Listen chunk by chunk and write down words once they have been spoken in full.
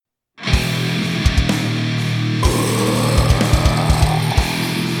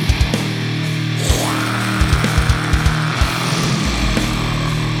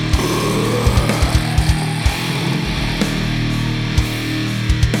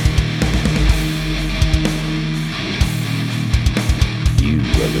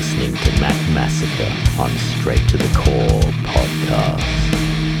Massacre on Straight to the Core podcast.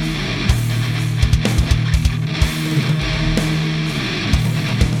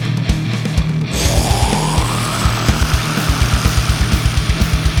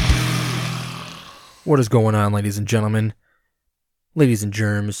 What is going on, ladies and gentlemen? Ladies and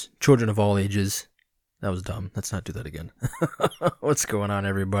germs, children of all ages. That was dumb. Let's not do that again. What's going on,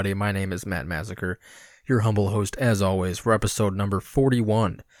 everybody? My name is Matt Massacre, your humble host, as always, for episode number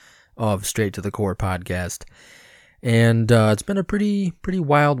 41 of Straight to the Core podcast. And it's been a pretty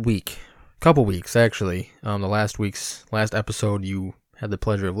wild week. Couple weeks, actually. The last episode you had the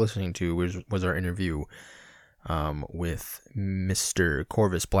pleasure of listening to was our interview with Mr.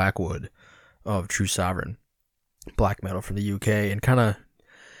 Corvus Blackwood of True Sovereign, black metal from the UK, and kind of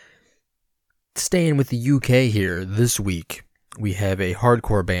staying with the UK here this week, we have a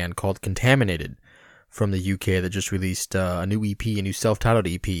hardcore band called Contaminated from the UK that just released a new EP, a new self-titled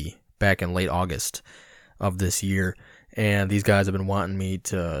EP back in late August of this year, and these guys have been wanting me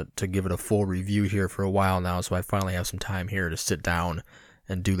to give it a full review here for a while now, so I finally have some time here to sit down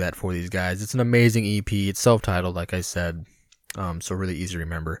and do that for these guys. It's an amazing EP. It's self-titled, like I said, so really easy to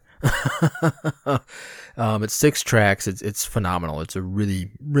remember. It's 6 tracks. It's phenomenal. It's a really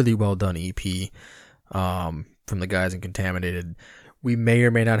well done EP from the guys in Contaminated. We may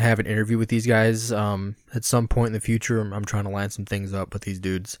or may not have an interview with these guys at some point in the future. I'm trying to line some things up with these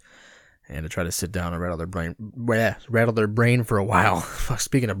dudes and to try to sit down and rattle their brain for a while.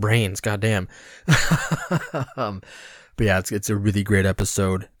 Speaking of brains, goddamn. But yeah, it's a really great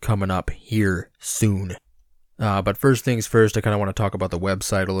episode coming up here soon. But first things first, I kind of want to talk about the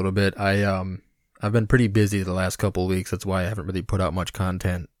website a little bit. I've been pretty busy the last couple of weeks. That's why I haven't really put out much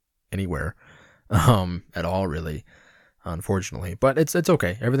content anywhere, at all, really, unfortunately. But it's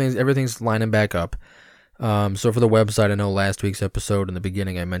okay. Everything's lining back up. So for the website, I know last week's episode in the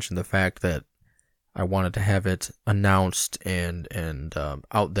beginning, I mentioned the fact that I wanted to have it announced and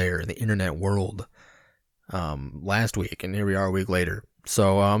out there in the internet world, last week, and here we are a week later.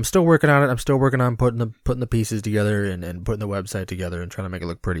 So I'm still working on it. I'm still working on putting the pieces together and putting the website together and trying to make it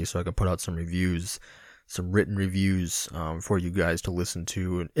look pretty so I can put out some reviews, some written reviews for you guys to listen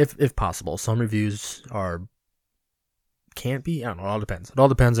to, if possible. Some reviews can't be. I don't know. It all depends. It all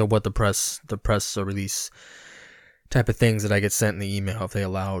depends on what the press release type of things that I get sent in the email, if they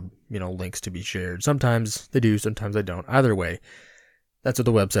allowed links to be shared. Sometimes they do. Sometimes they don't. Either way, that's what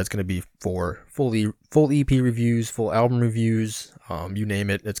the website's going to be for. Full EP reviews, full album reviews, you name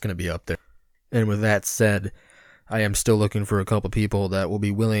it, it's going to be up there. And with that said, I am still looking for a couple people that will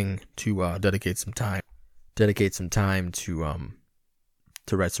be willing to dedicate some time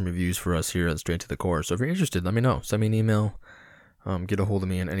to write some reviews for us here at Straight to the Core. So if you're interested, let me know. Send me an email. Get a hold of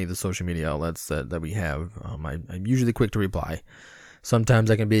me on any of the social media outlets that we have. I'm usually quick to reply. Sometimes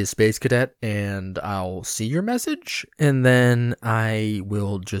I can be a space cadet and I'll see your message and then I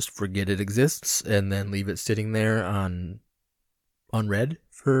will just forget it exists and then leave it sitting there unread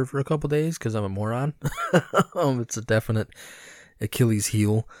for a couple days because I'm a moron. It's a definite Achilles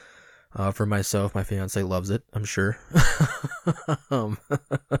heel for myself. My fiance loves it, I'm sure.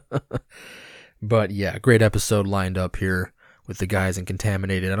 But yeah, great episode lined up here with the guys in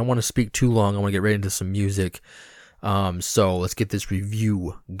Contaminated. I don't want to speak too long. I want to get right into some music. So let's get this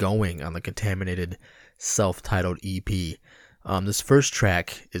review going on the Contaminated self-titled EP. This first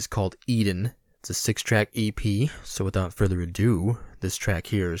track is called Eden. It's a 6-track EP. So without further ado, this track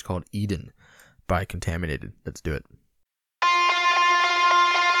here is called Eden by Contaminated. Let's do it.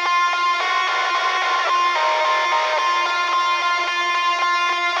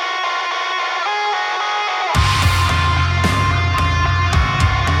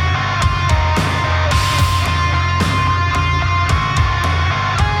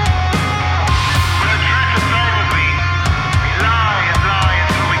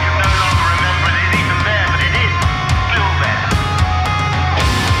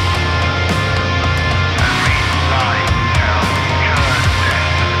 Lie.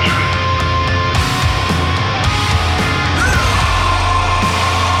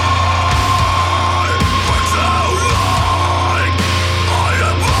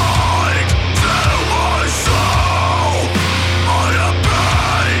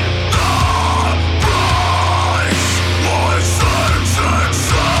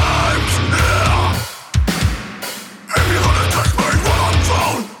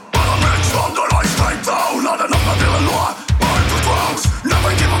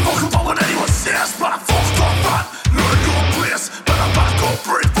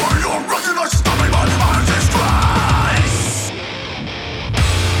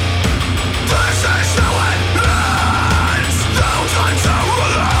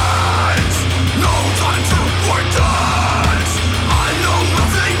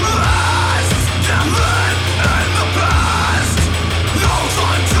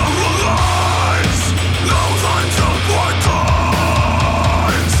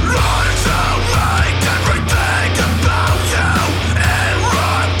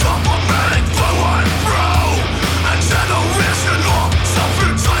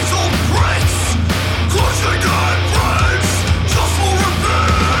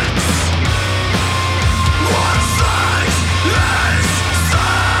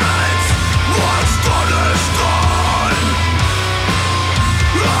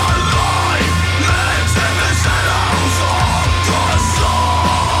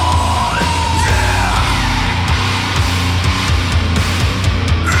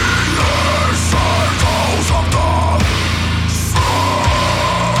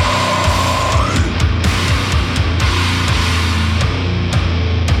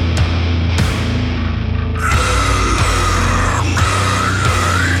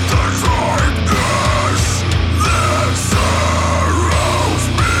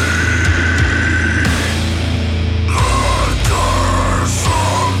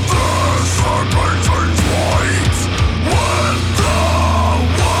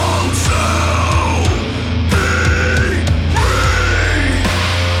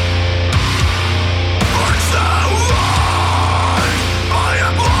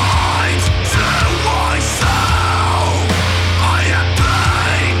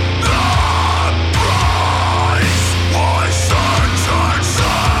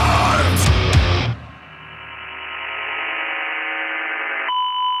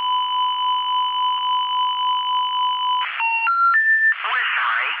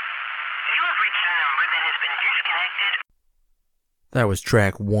 That was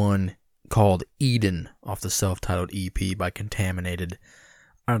track 1 called Eden off the self-titled EP by Contaminated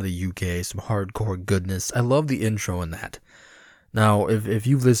out of the UK. Some hardcore goodness. I love the intro in that. Now, if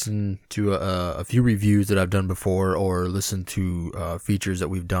you've listened to a few reviews that I've done before or listened to features that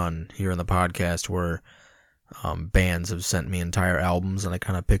we've done here on the podcast where bands have sent me entire albums and I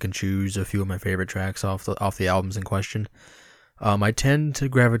kind of pick and choose a few of my favorite tracks off the albums in question, I tend to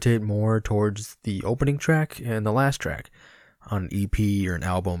gravitate more towards the opening track and the last track on an EP or an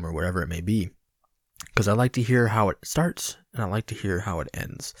album or whatever it may be, because I like to hear how it starts and I like to hear how it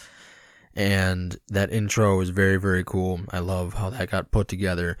ends. And that intro is very, very cool. I love how that got put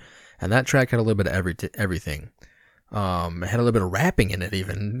together. And that track had a little bit of everything. It had a little bit of rapping in it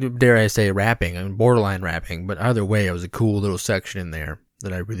even. Dare I say rapping, and borderline rapping. But either way, it was a cool little section in there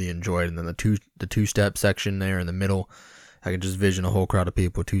that I really enjoyed. And then the two-step section there in the middle, I could just vision a whole crowd of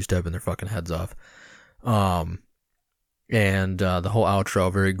people two-stepping their fucking heads off. And the whole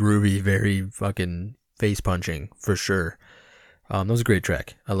outro, very groovy, very fucking face-punching, for sure. That was a great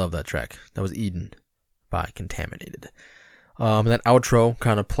track. I love that track. That was Eden by Contaminated. That outro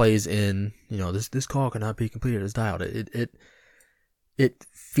kind of plays in, this call cannot be completed as dialed. It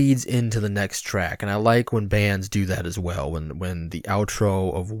feeds into the next track, and I like when bands do that as well. When the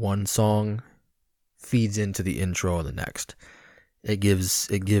outro of one song feeds into the intro of the next, it gives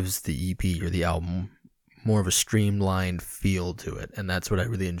the EP or the album more of a streamlined feel to it, and that's what I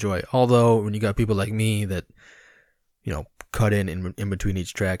really enjoy. Although when you got people like me that cut in between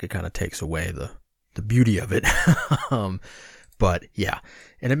each track, it kind of takes away the beauty of it. But yeah,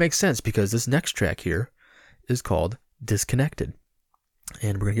 and it makes sense because this next track here is called Disconnected,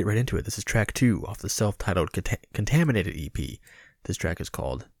 and we're gonna get right into it. This is track 2 off the self-titled Contaminated EP. This track is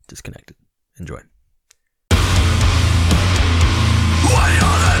called Disconnected. Enjoy.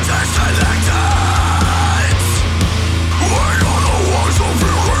 Friend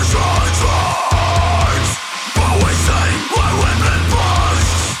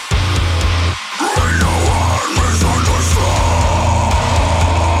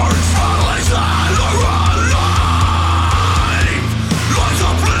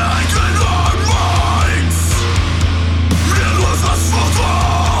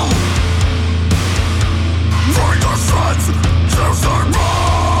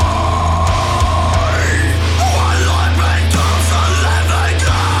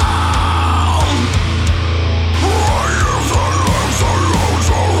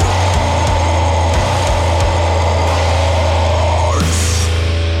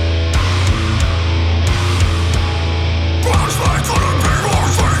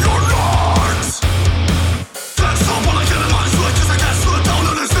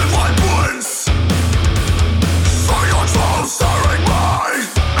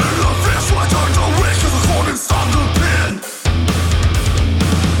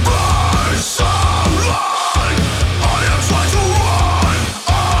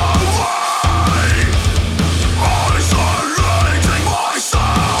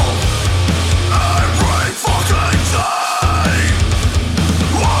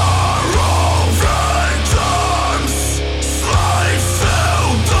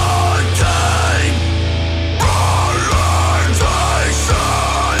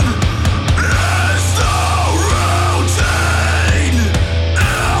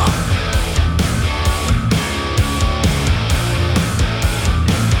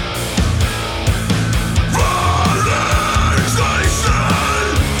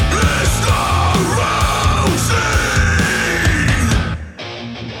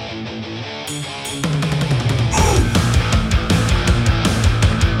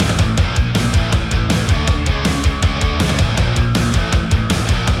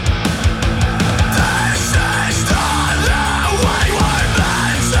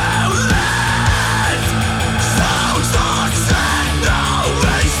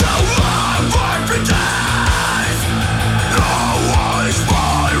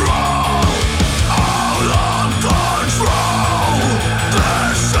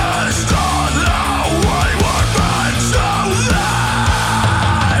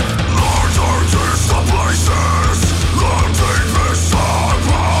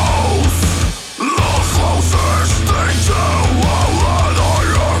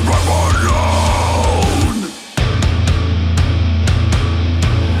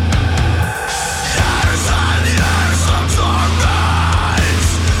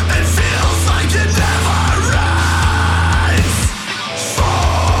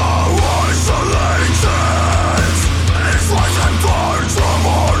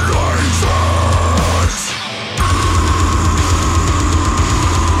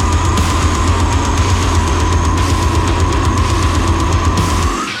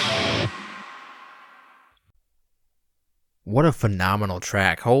what a phenomenal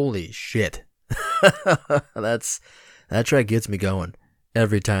track. Holy shit. That track gets me going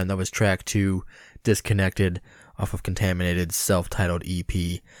every time. That was track 2, Disconnected, off of Contaminated, self-titled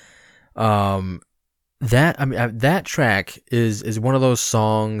EP. That track is one of those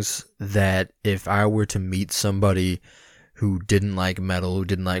songs that if I were to meet somebody who didn't like metal, who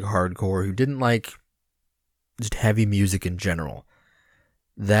didn't like hardcore, who didn't like just heavy music in general,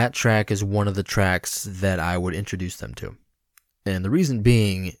 that track is one of the tracks that I would introduce them to. And the reason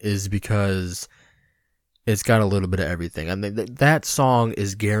being is because it's got a little bit of everything. I mean, that song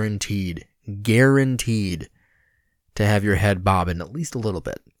is guaranteed to have your head bobbing at least a little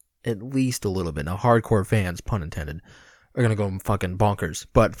bit. At least a little bit. Now, hardcore fans, pun intended, are going to go fucking bonkers.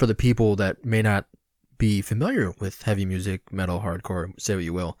 But for the people that may not be familiar with heavy music, metal, hardcore, say what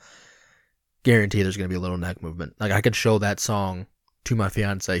you will, guarantee there's going to be a little neck movement. Like, I could show that song to my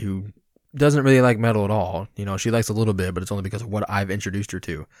fiance who doesn't really like metal at all. You know, she likes a little bit, but it's only because of what I've introduced her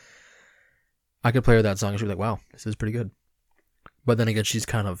to. I could play her that song and she'd be like, wow, this is pretty good. But then again, she's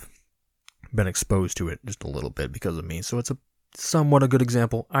kind of been exposed to it just a little bit because of me. So it's somewhat a good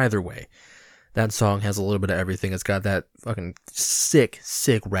example either way. That song has a little bit of everything. It's got that fucking sick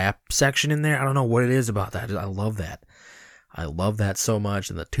rap section in there. I don't know what it is about that. I love that. I love that so much.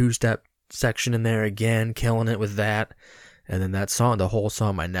 And the 2-step section in there again, killing it with that. And then that song, the whole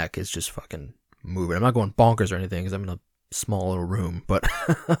song, my neck is just fucking moving. I'm not going bonkers or anything because I'm in a small little room, but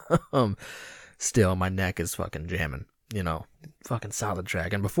still, my neck is fucking jamming. You know, fucking solid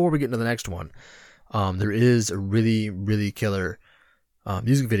track. And before we get into the next one, there is a really, really killer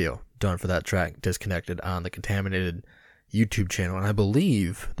music video done for that track, Disconnected, on the Contaminated YouTube channel. And I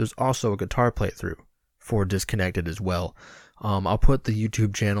believe there's also a guitar playthrough for Disconnected as well. I'll put the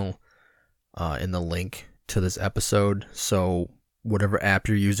YouTube channel in the link to this episode. So whatever app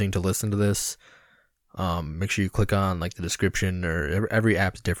you're using to listen to this, make sure you click on like the description, or every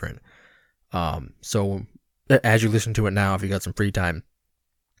app's different. So as you listen to it now, if you got some free time,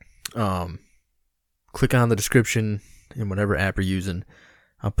 click on the description in whatever app you're using.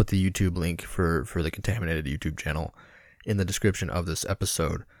 I'll put the YouTube link for the Contaminated YouTube channel in the description of this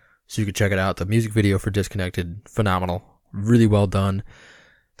episode, so you can check it out. The music video for Disconnected, phenomenal, really well done.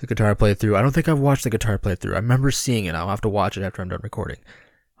 The guitar playthrough, I don't think I've watched the guitar playthrough. I remember seeing it. I'll have to watch it after I'm done recording.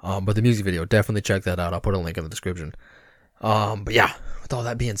 But the music video, definitely check that out. I'll put a link in the description. But yeah, with all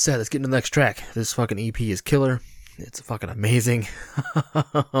that being said, let's get into the next track. This fucking EP is killer. It's fucking amazing.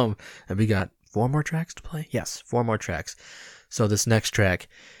 And we got 4 more tracks to play? Yes, 4 more tracks. So this next track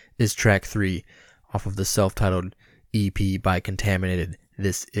is track 3 off of the self-titled EP by Contaminated.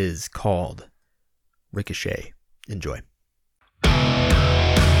 This is called Ricochet. Enjoy.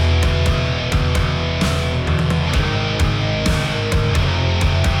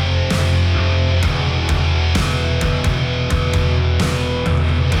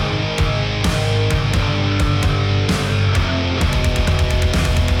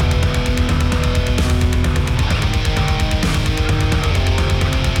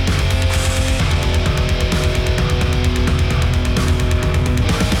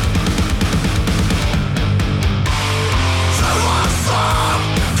 So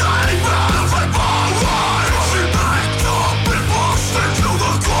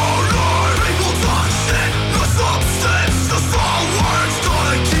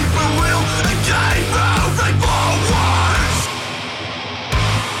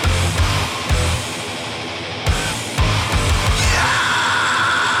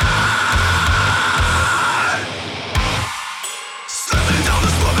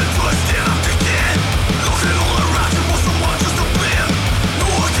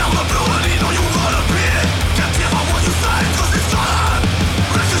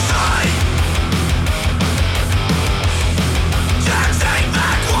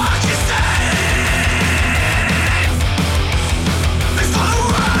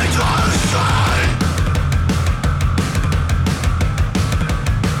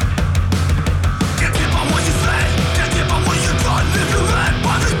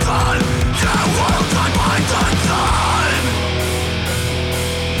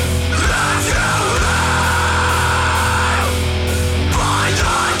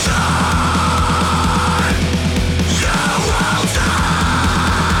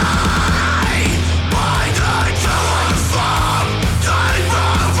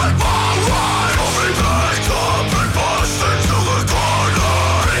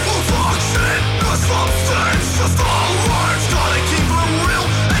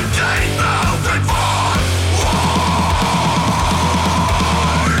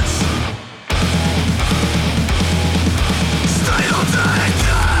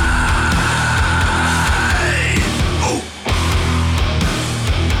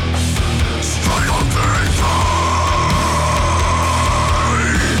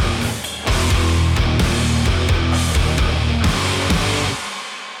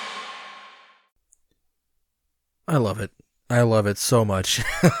I love it. I love it so much.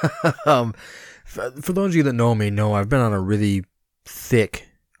 um, for those of you that know me, know I've been on a really thick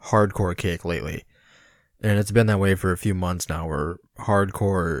hardcore kick lately. And it's been that way for a few months now, where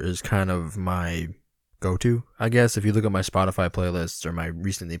hardcore is kind of my go-to, I guess. If you look at my Spotify playlists or my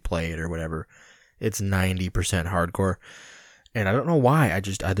recently played or whatever, it's 90% hardcore. And I don't know why.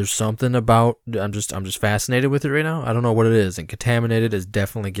 There's something about, I'm just fascinated with it right now. I don't know what it is. And Contaminated is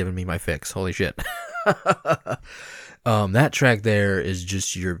definitely giving me my fix. Holy shit. That track there is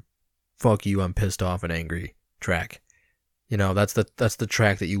just your fuck you, I'm pissed off and angry track. You know, that's the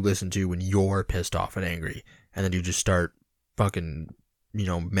track that you listen to when you're pissed off and angry. And then you just start fucking,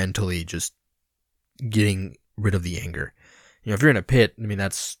 mentally just getting rid of the anger. If you're in a pit, I mean,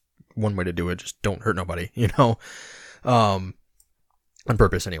 that's one way to do it. Just don't hurt nobody, on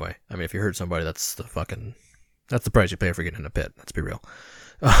purpose anyway. I mean, if you hurt somebody, that's the price you pay for getting in a pit. Let's be real.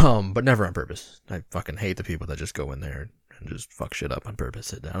 But never on purpose. I fucking hate the people that just go in there and just fuck shit up on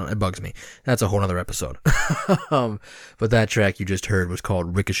purpose. It bugs me. That's a whole other episode. But that track you just heard was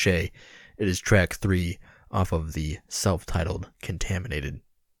called Ricochet. It is track 3 off of the self-titled Contaminated.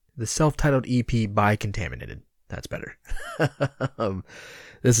 The self-titled EP by Contaminated. That's better.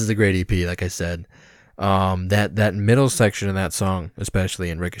 This is a great EP, like I said. That middle section of that song, especially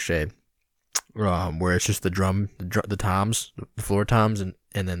in Ricochet, where it's just the toms, the floor toms, and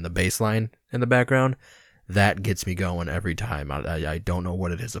then the bass line in the background, that gets me going every time. I don't know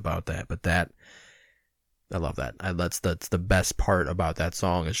what it is about that, but I love that. That's the best part about that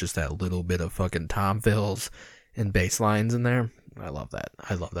song. Is just that little bit of fucking tom fills and bass lines in there. I love that.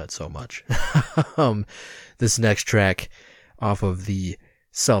 I love that so much. This next track off of the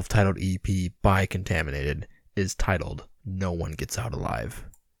self-titled EP by Contaminated is titled No One Gets Out Alive.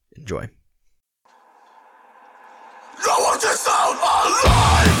 Enjoy. No one gets out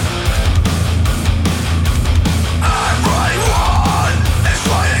alive. Everyone is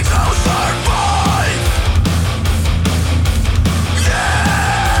trying to survive.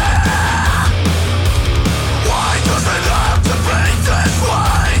 Yeah. Why does it have to be this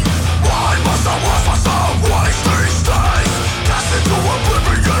way? Why must I watch myself waste these days? Cast into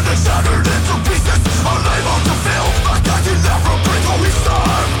oblivion and shattered into pieces. Unable to feel like I can never bring who we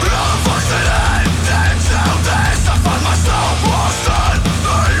serve.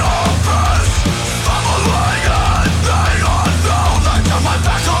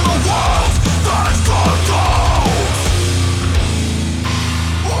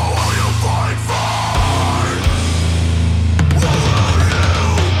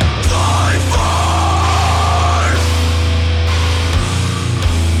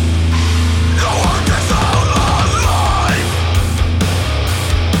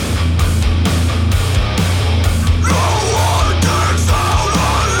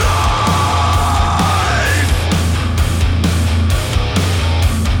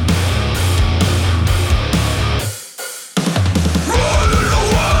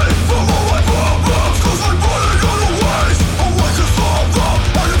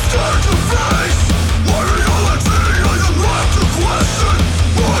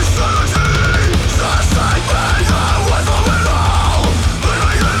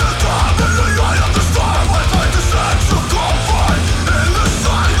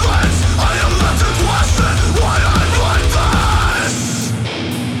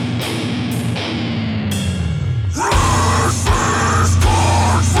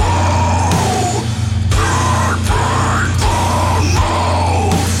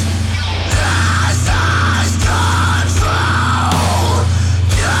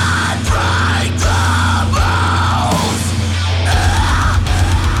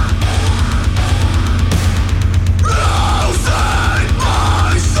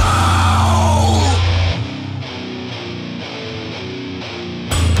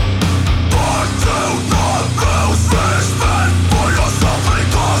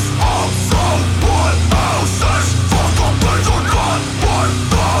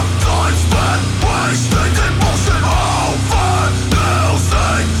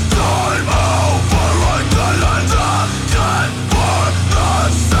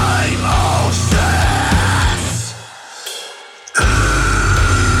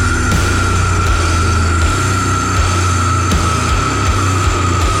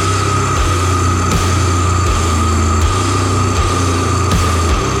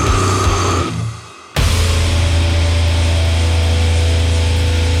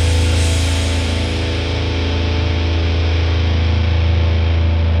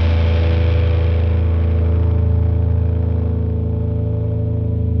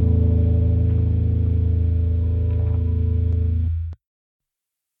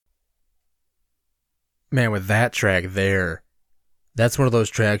 Man, with that track there, that's one of those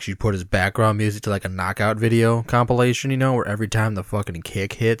tracks you put as background music to like a knockout video compilation, you know, where every time the fucking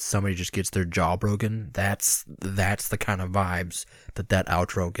kick hits, somebody just gets their jaw broken. That's the kind of vibes that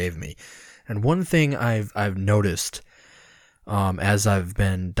outro gave me. And one thing I've noticed as I've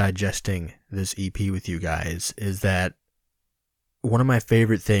been digesting this EP with you guys is that one of my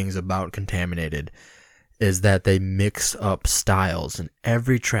favorite things about Contaminated is that they mix up styles in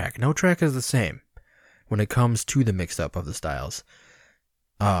every track. No track is the same when it comes to the mix up of the styles.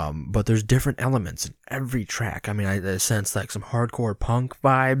 But there's different elements in every track. I mean, I sense like some hardcore punk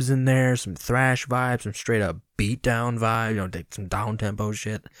vibes in there, some thrash vibes, some straight up beatdown vibe, you know, some down tempo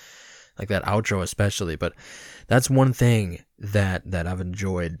shit, like that outro especially. But that's one thing that I've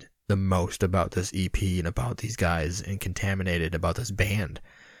enjoyed the most about this EP and about these guys and Contaminated, about this band,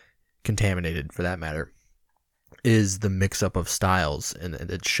 Contaminated for that matter, is the mix up of styles, and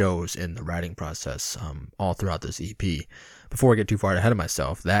it shows in the writing process all throughout this EP. Before I get too far ahead of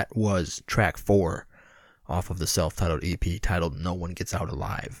myself, that was track 4 off of the self-titled EP titled No One Gets Out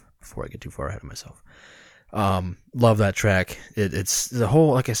Alive. Before I get too far ahead of myself. Love that track. It's the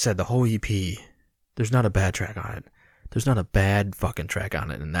whole, like I said, the whole EP, there's not a bad track on it. There's not a bad fucking track on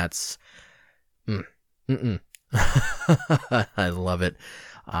it, and that's I love it.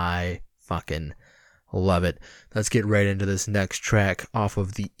 I fucking love it. Let's get right into this next track off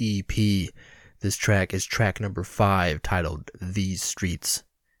of the EP. This track is track number 5, titled These Streets.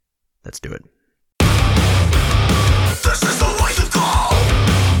 Let's do it. This is the way to go.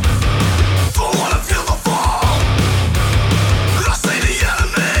 Don't wanna feel the fall. I see the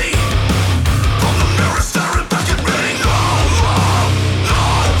enemy from the mirror staring back at me. No love, no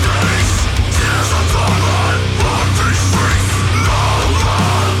peace. Tears are torment on these streets. No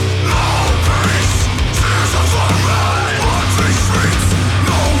love, no peace. Tears are torment on these streets.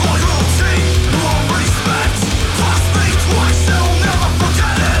 No loyalty, no respect. Trust me twice, they'll never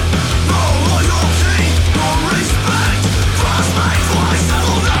forget it. No loyalty, no respect. Trust me twice,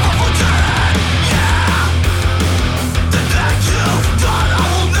 they'll never forget it. Yeah. The debt you've done, I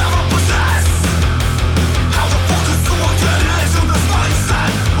will never possess. How the fuck is someone getting into this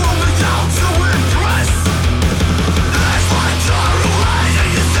mindset? Only out to impress. It's like you're away and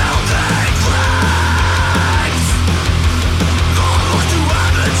you sound neglect. Not like you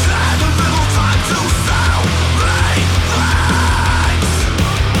haven't had a little time to celebrate.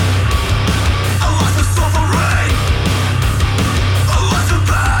 A life of suffering, a life of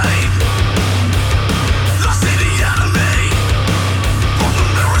pain. I see the enemy from the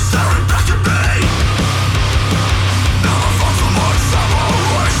mirror staring back at me. Never felt so much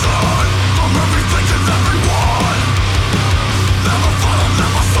separation from everything and everyone. Never thought I'd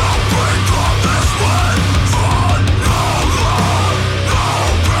let myself break up this way. Fun, no love, no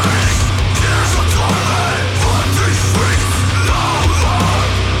peace. Tears of torment on these streets. No love,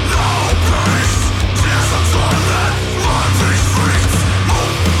 no peace. Tears of torment on these streets.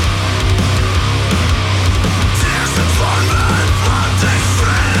 Tears of torment on these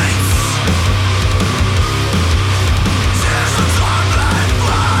streets. Tears of torment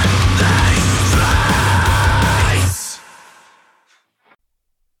on these streets.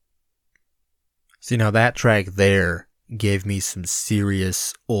 See, now that track there gave me some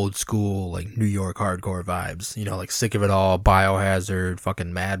serious old school, like New York hardcore vibes. You know, like Sick of It All, Biohazard,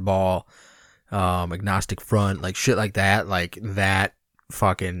 fucking Madball, Agnostic Front, like shit like that. Like that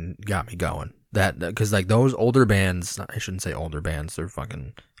fucking got me going. That, because like those older bands, I shouldn't say older bands, they're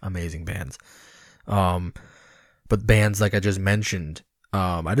fucking amazing bands. But bands like I just mentioned,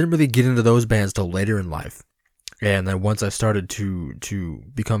 I didn't really get into those bands till later in life. And then once I started to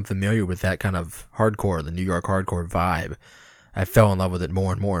become familiar with that kind of hardcore, the New York hardcore vibe, I fell in love with it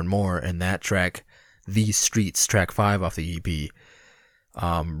more and more and more. And that track, These Streets, track 5 off the EP,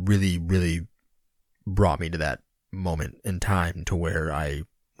 really, really brought me to that moment in time to where I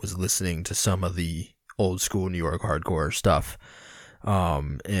was listening to some of the old school New York hardcore stuff.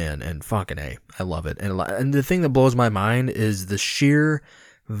 And fucking A, I love it. And the thing that blows my mind is the sheer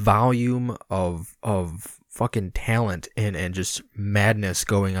volume of fucking talent and just madness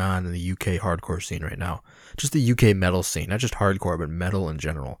going on in the UK hardcore scene right now. Just the UK metal scene, not just hardcore, but metal in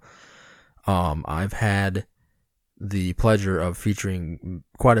general. I've had the pleasure of featuring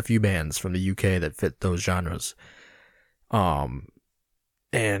quite a few bands from the UK that fit those genres. And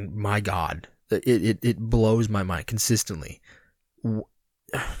my God, it blows my mind consistently.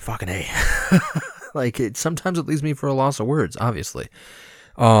 Fucking A. Like, sometimes it leaves me for a loss of words, obviously.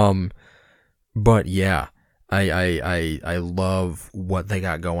 But yeah, I love what they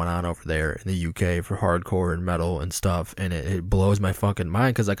got going on over there in the UK for hardcore and metal and stuff, and it blows my fucking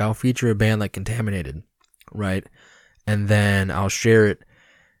mind, because like I'll feature a band like Contaminated, right? And then I'll share it.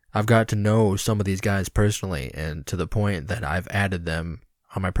 I've got to know some of these guys personally, and to the point that I've added them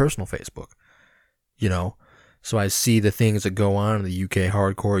on my personal Facebook, you know? So I see the things that go on in the UK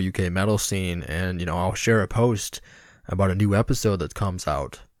hardcore, UK metal scene, and, you know, I'll share a post about a new episode that comes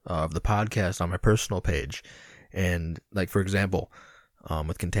out of the podcast on my personal page. And, like, for example,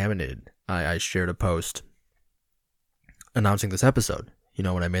 with Contaminated, I shared a post announcing this episode. You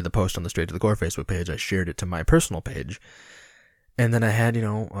know, when I made the post on the Straight to the Core Facebook page, I shared it to my personal page. And then I had, you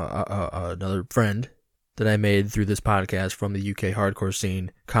know, another friend that I made through this podcast from the UK hardcore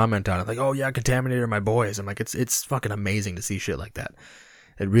scene comment on it, like, oh yeah, Contaminated are my boys. I'm like, it's fucking amazing to see shit like that.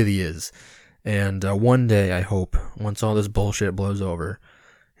 It really is. And one day, I hope, once all this bullshit blows over,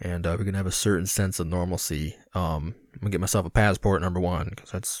 and we can have a certain sense of normalcy, I'm gonna get myself a passport, number one,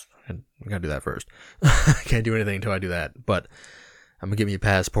 because I gotta do that first. I can't do anything until I do that. But I'm gonna get me a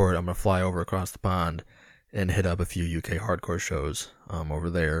passport. I'm gonna fly over across the pond and hit up a few UK hardcore shows over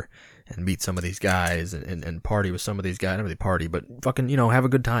there and meet some of these guys and party with some of these guys. Not really party, but fucking, you know, have a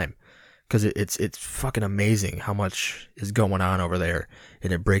good time. Because it's fucking amazing how much is going on over there.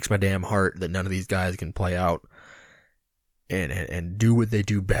 And it breaks my damn heart that none of these guys can play out and do what they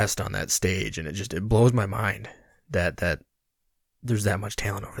do best on that stage. And it blows my mind that there's that much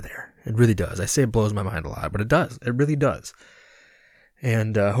talent over there. It really does. I say it blows my mind a lot, but it does. It really does.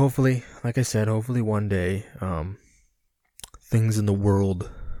 And hopefully, like I said, hopefully one day, things in the world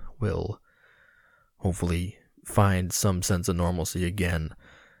will hopefully find some sense of normalcy again.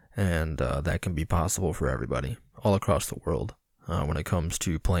 And that can be possible for everybody all across the world when it comes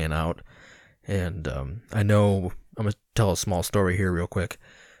to playing out. And I know, I'm going to tell a small story here real quick.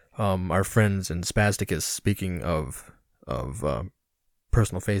 Our friends in Spasticus, speaking of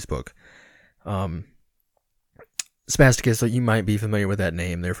personal Facebook, Spasticus, you might be familiar with that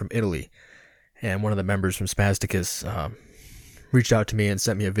name. They're from Italy. And one of the members from Spasticus reached out to me and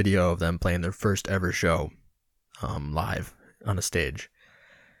sent me a video of them playing their first ever show live on a stage.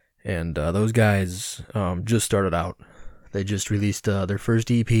 And those guys just started out. They just released their first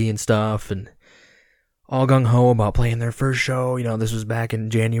EP and stuff, and all gung-ho about playing their first show. You know, this was back in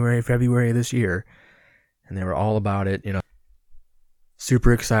January, February of this year. And they were all about it, you know.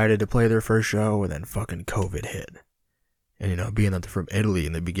 Super excited to play their first show, and then fucking COVID hit. And, you know, being that they're from Italy,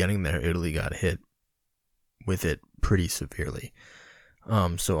 in the beginning there, Italy got hit with it pretty severely.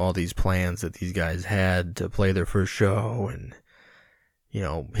 So all these plans that these guys had to play their first show and, you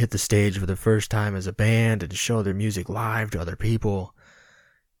know, hit the stage for the first time as a band and show their music live to other people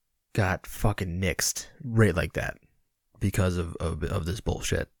got fucking nixed right like that because of this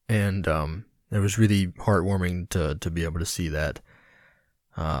bullshit. And it was really heartwarming to be able to see that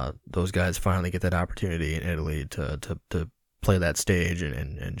those guys finally get that opportunity in Italy to play that stage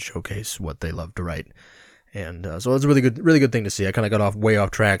and showcase what they love to write. And so it's a really good thing to see. I kind of got way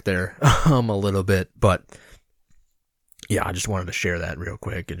off track there a little bit, but yeah, I just wanted to share that real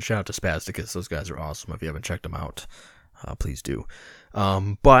quick. And shout out to Spasticus. Those guys are awesome. If you haven't checked them out, please do.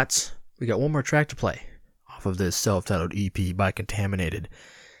 But we got one more track to play off of this self-titled EP by Contaminated.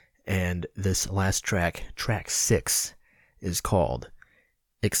 And this last track, track 6, is called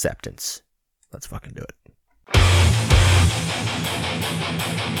Acceptance. Let's fucking do it.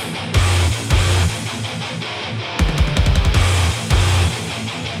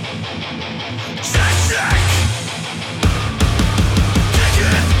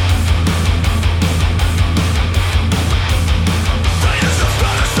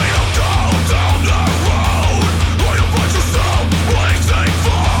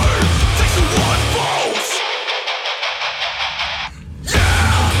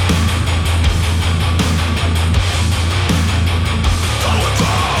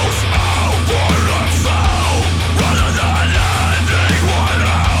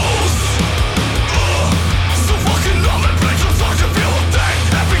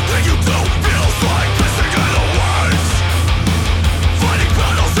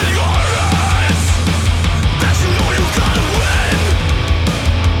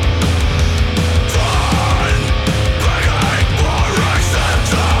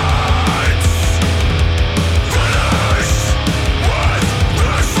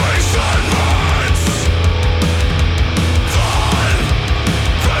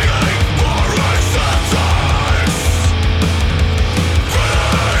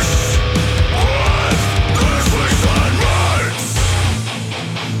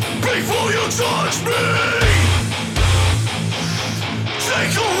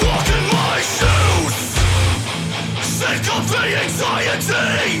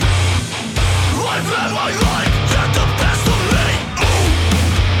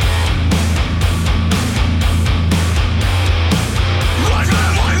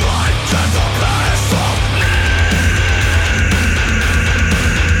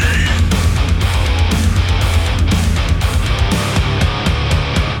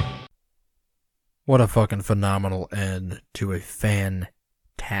 What a fucking phenomenal end to a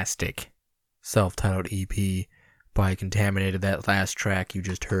fantastic self-titled EP by Contaminated. That last track you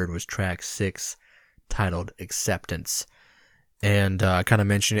just heard was track 6, titled Acceptance. And I kind of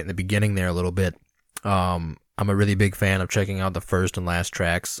mentioned it in the beginning there a little bit. I'm a really big fan of checking out the first and last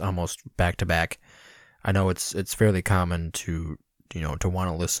tracks almost back to back. I know it's fairly common to want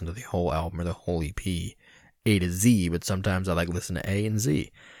to listen to the whole album or the whole EP A to Z, but sometimes I like listen to A and Z.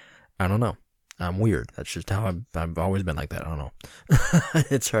 I don't know. I'm weird. That's just how I've always been like that. I don't know.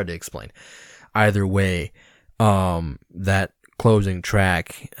 It's hard to explain. Either way, that closing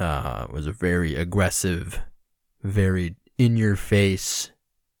track was a very aggressive, very in-your-face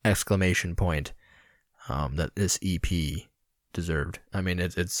exclamation point that this EP deserved. I mean,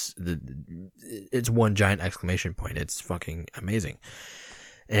 it's one giant exclamation point. It's fucking amazing.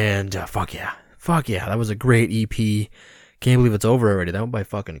 And fuck yeah, that was a great EP. Can't believe it's over already. That went by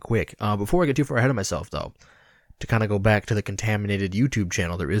fucking quick. Before I get too far ahead of myself, though, to kind of go back to the Contaminated YouTube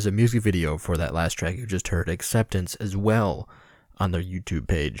channel, there is a music video for that last track you just heard, Acceptance, as well, on their YouTube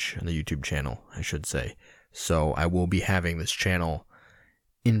page, on the YouTube channel, I should say. So I will be having this channel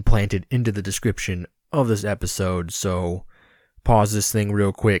implanted into the description of this episode. So pause this thing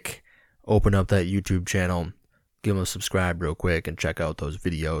real quick, open up that YouTube channel, give them a subscribe real quick, and check out those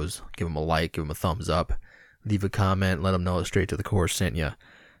videos. Give them a like, give them a thumbs up, leave a comment, let them know Straight to the Core sent you.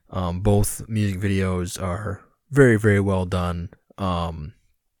 Both music videos are very, very well done. I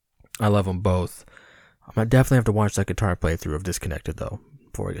love them both. I might definitely have to watch that guitar playthrough of Disconnected, though,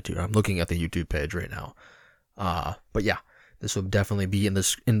 before I get to it. I'm looking at the YouTube page right now. But yeah, this will definitely be in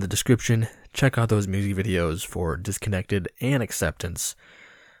the description. Check out those music videos for Disconnected and Acceptance.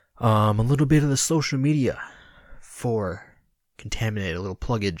 A little bit of the social media for Contaminated, a little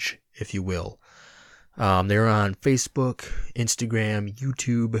pluggage, if you will. They're on Facebook, Instagram,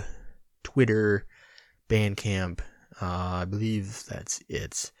 YouTube, Twitter, Bandcamp. I believe that's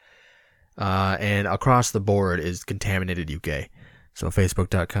it. And across the board is Contaminated UK. So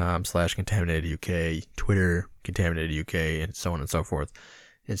Facebook.com/Contaminated UK, Twitter, Contaminated UK, and so on and so forth.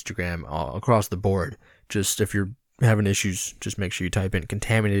 Instagram, all across the board. Just if you're having issues, just make sure you type in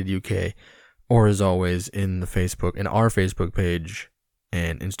Contaminated UK, or as always, in our Facebook page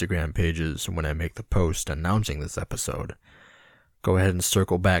and Instagram pages when I make the post announcing this episode. Go ahead and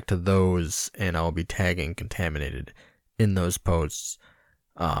circle back to those, and I'll be tagging Contaminated in those posts.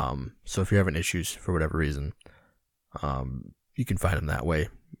 So if you're having issues for whatever reason, you can find them that way.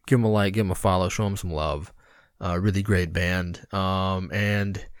 Give them a like, give them a follow, show them some love. Really great band.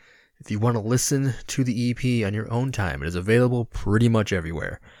 And if you want to listen to the EP on your own time, it is available pretty much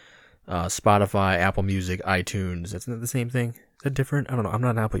everywhere. Spotify, Apple Music, iTunes. Isn't that the same thing? Is that different? I don't know. I'm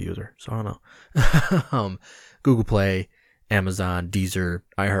not an Apple user, so I don't know. Google Play, Amazon, Deezer,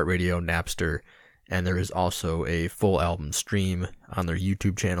 iHeartRadio, Napster. And there is also a full album stream on their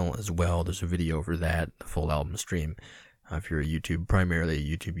YouTube channel as well. There's a video for that, the full album stream. If you're primarily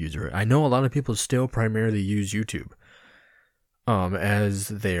a YouTube user. I know a lot of people still primarily use YouTube as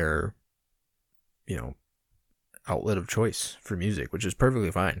their, outlet of choice for music, which is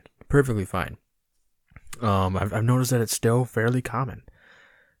perfectly fine. Perfectly fine. I've noticed that it's still fairly common.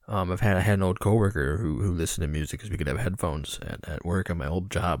 I had an old coworker who listened to music because we could have headphones at work on my old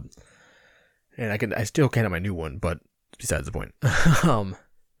job. And I still can at my new one, but besides the point.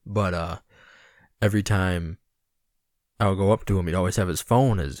 But every time I would go up to him, he'd always have his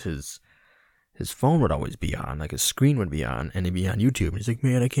phone. His phone would always be on, like his screen would be on, and he'd be on YouTube. And he's like,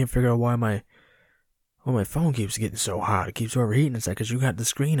 man, I can't figure out why my phone keeps getting so hot. It keeps overheating. It's like, because you got the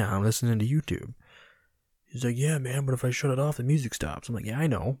screen on, I'm listening to YouTube. He's like, yeah, man, but if I shut it off, the music stops. I'm like, yeah, I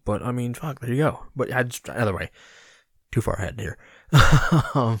know, but I mean, fuck, there you go. But either way, too far ahead here.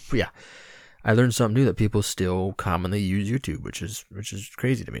 But yeah, I learned something new that people still commonly use YouTube, which is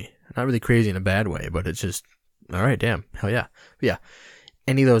crazy to me. Not really crazy in a bad way, but it's just, all right, damn, hell yeah. But yeah,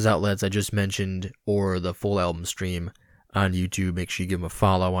 any of those outlets I just mentioned or the full album stream on YouTube, make sure you give them a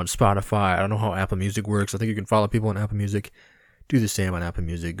follow. On Spotify, I don't know how Apple Music works. I think you can follow people on Apple Music. Do the same on Apple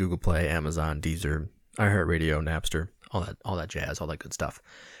Music, Google Play, Amazon, Deezer, iHeartRadio, Napster, all that jazz, all that good stuff.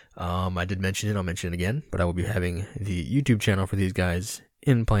 I did mention it, I'll mention it again, but I will be having the YouTube channel for these guys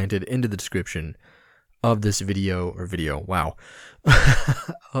implanted into the description of this video,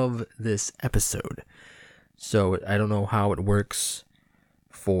 of this episode. So I don't know how it works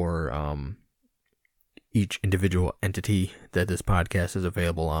for each individual entity that this podcast is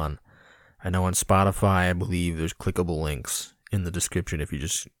available on. I know on Spotify, I believe there's clickable links in the description if you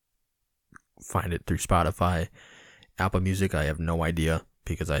just find it through Spotify. Apple Music, I have no idea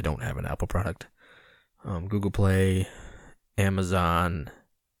because I don't have an Apple product. Google Play, Amazon,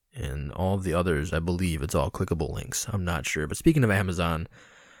 and all of the others, I believe it's all clickable links. I'm not sure. But speaking of Amazon,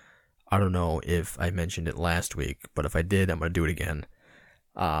 I don't know if I mentioned it last week, but if I did, I'm going to do it again.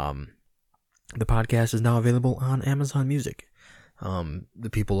 The podcast is now available on Amazon Music. The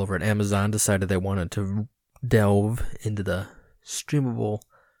people over at Amazon decided they wanted to delve into the streamable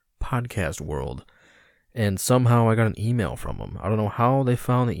podcast world. And somehow I got an email from them. I don't know how they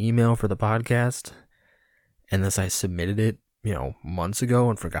found the email for the podcast, unless I submitted it, months ago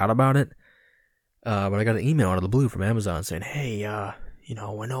and forgot about it. But I got an email out of the blue from Amazon saying, hey, I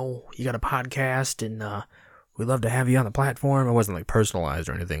know you got a podcast and we'd love to have you on the platform. It wasn't like personalized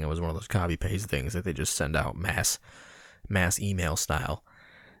or anything. It was one of those copy paste things that they just send out mass email style.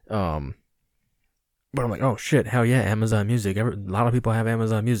 But I'm like, oh shit, hell yeah, Amazon Music. A lot of people have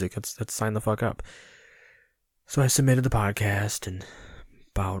Amazon Music. Let's sign the fuck up. So I submitted the podcast, and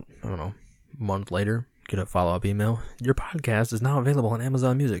about, a month later, get a follow-up email. Your podcast is now available on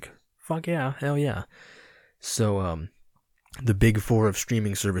Amazon Music. Fuck yeah, hell yeah. So, the big four of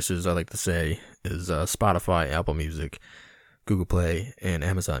streaming services, I like to say, is Spotify, Apple Music, Google Play, and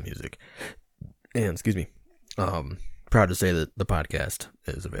Amazon Music. And, excuse me, proud to say that the podcast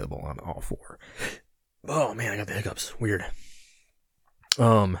is available on all four. Oh, man, I got the hiccups. Weird.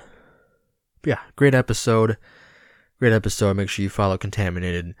 Yeah, great episode. Make sure you follow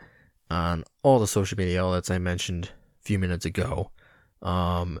Contaminated on all the social media outlets I mentioned a few minutes ago.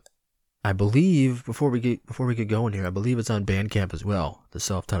 I believe, before we get going here, I believe it's on Bandcamp as well. The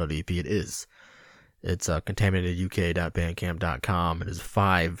self-titled EP, it is. It's contaminateduk.bandcamp.com. It is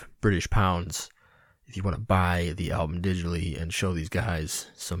 £5 if you want to buy the album digitally and show these guys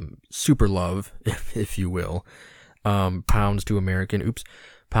some super love, if you will. Pounds to American,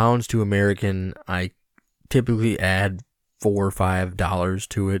 I typically add $4 or $5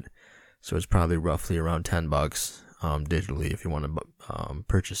 to it, so it's probably roughly around $10 digitally if you want to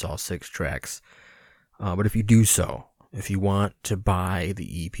purchase all 6 tracks. But if you do so, if you want to buy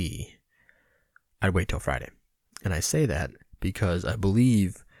the EP, I'd wait till Friday. And I say that because I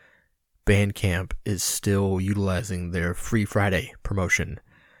believe Bandcamp is still utilizing their Free Friday promotion.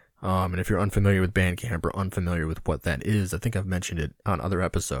 And if you're unfamiliar with Bandcamp or unfamiliar with what that is, I think I've mentioned it on other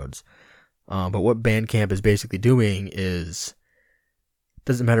episodes. But what Bandcamp is basically doing is,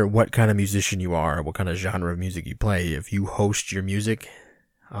 doesn't matter what kind of musician you are, what kind of genre of music you play, if you host your music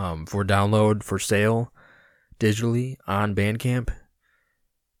for download, for sale, digitally on Bandcamp,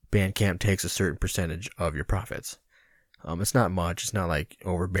 Bandcamp takes a certain percentage of your profits. It's not much. It's not like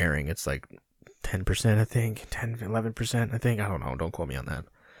overbearing. It's like 10%, I think. 10, 11%, I think. I don't know. Don't quote me on that.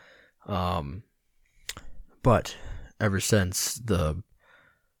 But ever since the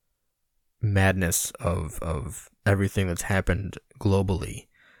madness of everything that's happened globally,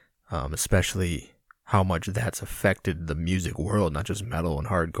 especially how much that's affected the music world, not just metal and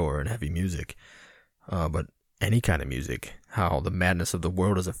hardcore and heavy music, but any kind of music, how the madness of the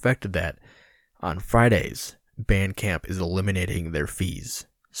world has affected that. On Fridays, Bandcamp is eliminating their fees.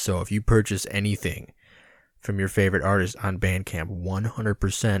 So if you purchase anything from your favorite artist on Bandcamp,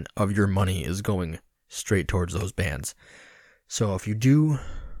 100% of your money is going straight towards those bands. So if you do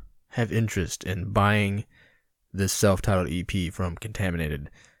have interest in buying this self-titled EP from Contaminated,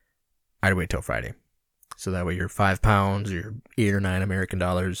 I'd wait till Friday. So that way your £5 or your $8 or $9 American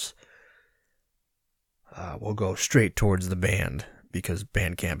dollars will go straight towards the band, because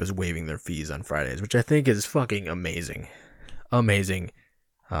Bandcamp is waiving their fees on Fridays, which I think is fucking amazing. Amazing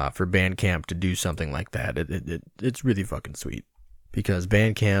for Bandcamp to do something like that. It's really fucking sweet, because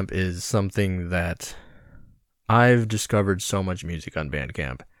Bandcamp is something that I've discovered so much music on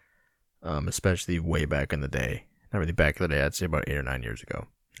Bandcamp, especially way back in the day. Not really back in the day, I'd say about 8 or 9 years ago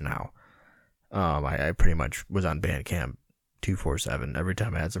now. I pretty much was on Bandcamp 24/7. Every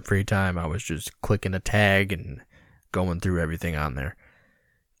time I had some free time, I was just clicking a tag and going through everything on there.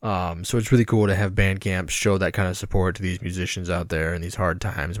 So it's really cool to have Bandcamp show that kind of support to these musicians out there in these hard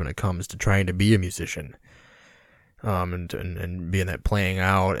times when it comes to trying to be a musician. And being that playing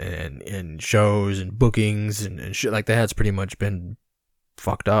out and shows and bookings and shit like that, it's pretty much been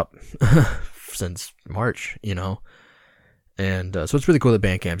fucked up since March, And so it's really cool that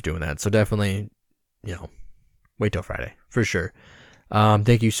Bandcamp's doing that. So definitely, wait till Friday, for sure.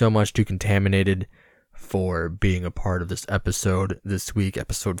 Thank you so much to Contaminated for being a part of this episode this week,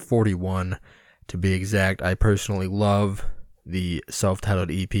 episode 41 to be exact. I personally love the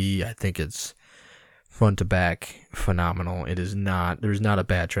self-titled EP. I think it's front to back phenomenal. There's not a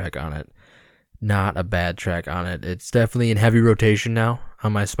bad track on it. It's definitely in heavy rotation now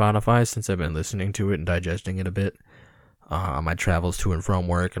on my Spotify since I've been listening to it and digesting it a bit. On my travels to and from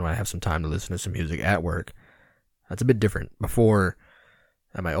work, and when I have some time to listen to some music at work, that's a bit different. Before,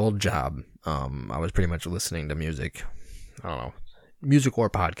 at my old job, I was pretty much listening to music. I don't know, music or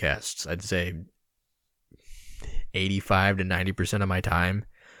podcasts. I'd say 85 to 90% of my time,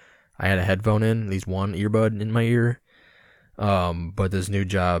 I had a headphone in, at least one earbud in my ear. But this new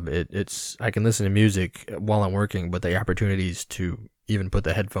job, it's I can listen to music while I'm working, but the opportunities to even put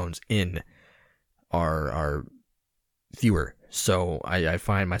the headphones in are fewer. So I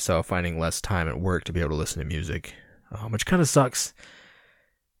find myself finding less time at work to be able to listen to music, which kind of sucks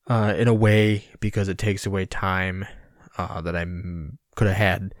in a way, because it takes away time that I could have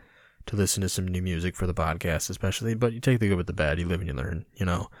had to listen to some new music for the podcast, especially. But you take the good with the bad, you live and you learn, you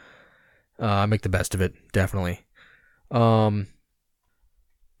know. I make the best of it, definitely. But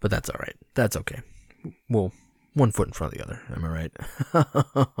that's all right. That's okay. Well, one foot in front of the other. Am I right?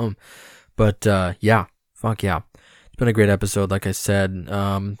 But yeah, fuck yeah. It's been a great episode, like I said.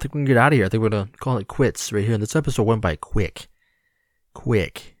 I think we can get out of here. I think we're gonna call it quits right here. This episode went by quick.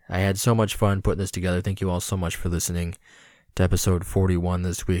 I had so much fun putting this together. Thank you all so much for listening to episode 41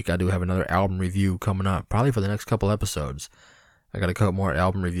 this week. I do have another album review coming up, probably for the next couple episodes. I got a couple more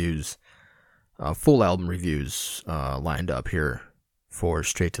album reviews, full album reviews lined up here for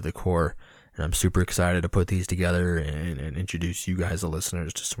Straight to the Core. And I'm super excited to put these together and introduce you guys, the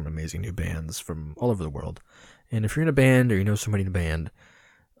listeners, to some amazing new bands from all over the world. And if you're in a band or you know somebody in a band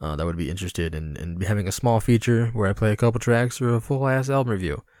that would be interested in having a small feature where I play a couple tracks or a full-ass album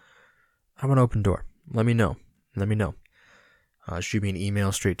review, I'm an open door. Let me know. Shoot me an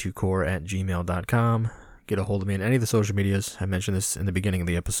email, straight2core@gmail.com. Get a hold of me on any of the social medias. I mentioned this in the beginning of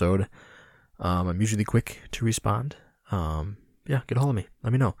the episode. I'm usually quick to respond. Yeah, get a hold of me.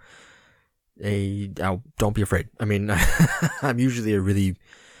 Let me know. Don't be afraid. I mean, I'm usually a really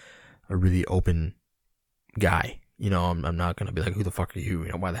open guy. You know, I'm not going to be like, who the fuck are you? You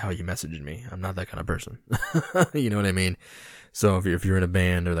know, why the hell are you messaging me? I'm not that kind of person. You know what I mean? So if you're in a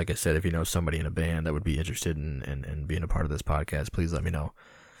band, or like I said, if you know somebody in a band that would be interested in being a part of this podcast, please let me know.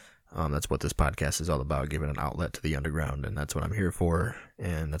 That's what this podcast is all about, giving an outlet to the underground, and that's what I'm here for,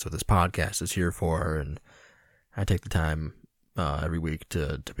 and that's what this podcast is here for. And I take the time every week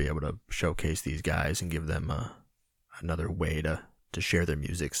to be able to showcase these guys and give them another way to share their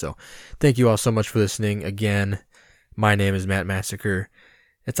music. So thank you all so much for listening. Again, my name is Matt Massacre.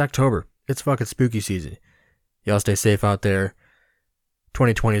 It's October. It's fucking spooky season. Y'all stay safe out there.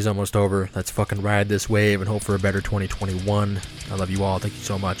 2020 is almost over. Let's fucking ride this wave and hope for a better 2021. I love you all. Thank you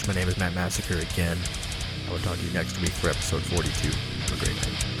so much. My name is Matt Massacre again. I will talk to you next week for episode 42. Have a great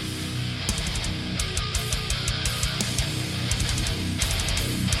night.